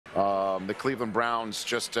The Cleveland Browns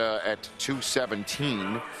just at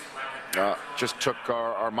 217 just took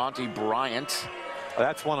Armonty Bryant.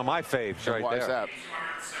 That's one of my faves right there. Why is that?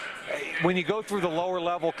 When you go through the lower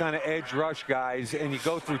level kind of edge rush guys and you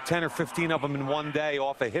go through 10 or 15 of them in one day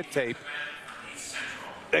off a hit tape,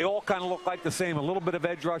 they all kind of look like the same, a little bit of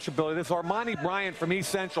edge rush ability. This Armonty Bryant from East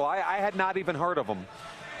Central, I had not even heard of him.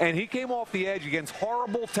 And he came off the edge against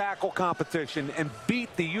horrible tackle competition and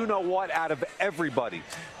beat the you-know-what out of everybody.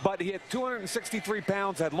 But he had 263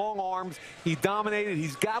 pounds, had long arms. He dominated.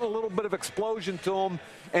 He's got a little bit of explosion to him.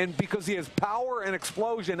 And because he has power and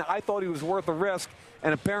explosion, I thought he was worth a risk.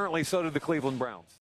 And apparently so did the Cleveland Browns.